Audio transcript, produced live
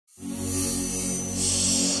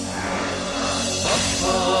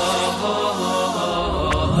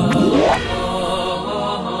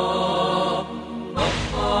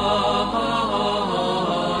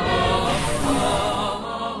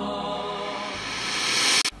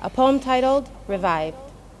A poem titled Revived.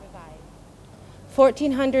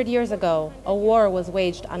 1400 years ago, a war was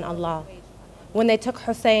waged on Allah when they took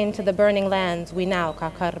Hussein to the burning lands we now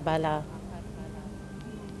call Al-Karbalaei.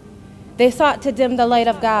 They sought to dim the light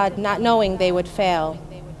of God, not knowing they would fail.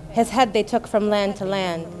 His head they took from land to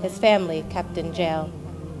land, his family kept in jail.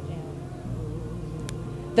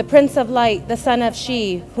 The Prince of Light, the son of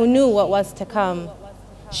she, who knew what was to come,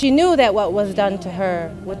 she knew that what was done to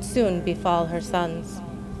her would soon befall her sons.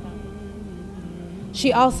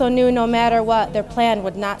 She also knew no matter what, their plan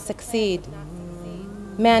would not succeed.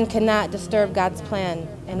 Man cannot disturb God's plan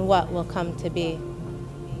and what will come to be.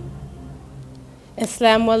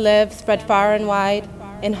 Islam will live, spread far and wide.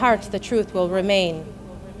 In hearts the truth will remain.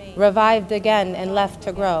 Revived again and left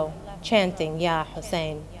to grow, chanting Ya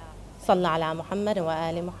Hussein. Sallallahu ala Muhammad wa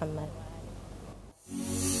ali Muhammad.